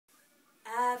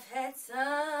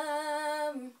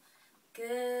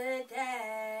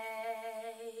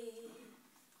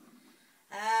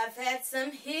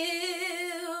some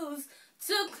hills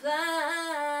to climb.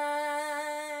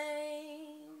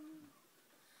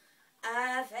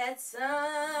 I've had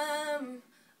some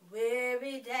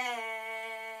weary days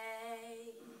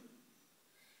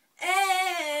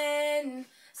and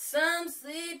some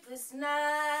sleepless nights.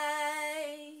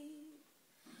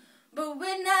 But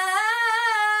when I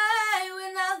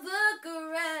look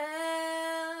around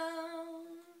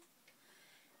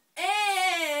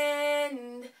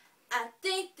and I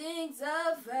think things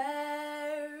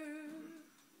over,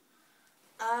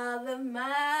 all of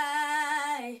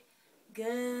my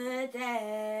good days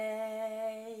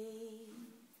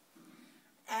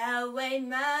outweigh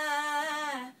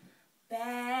my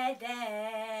bad days.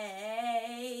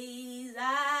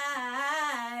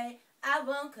 I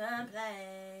won't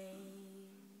complain.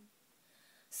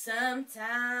 Sometimes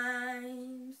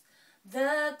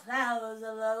the clouds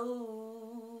are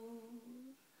low,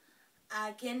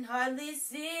 I can hardly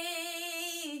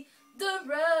see the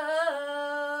road.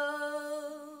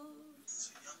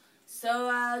 So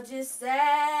I'll just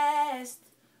ask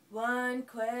one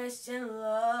question,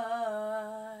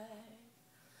 Lord.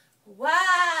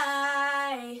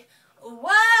 Why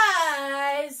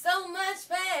so much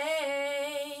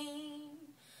pain?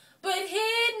 But He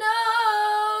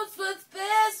knows what's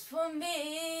best for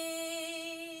me.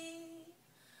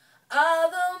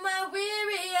 Although my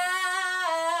weary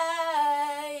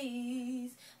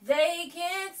eyes, they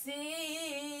can't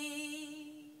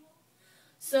see.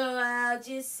 So I'll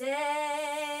just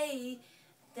say,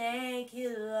 thank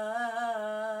you, Lord,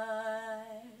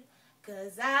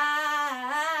 'cause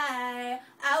I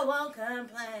won't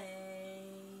complain.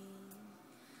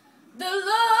 The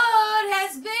Lord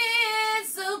has been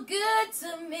so good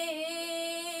to me.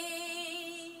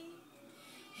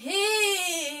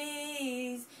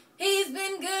 He's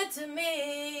been good to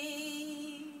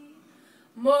me,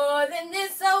 more than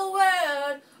this whole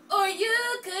world or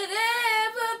you could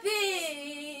ever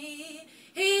be.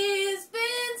 He's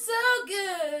been so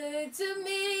good to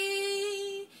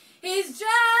me. He's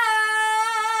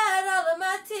dried all of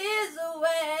my tears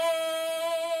away.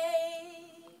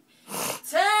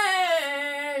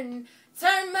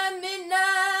 Turn my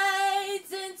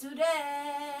midnights into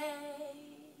day.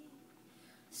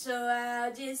 So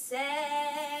I'll just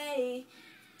say,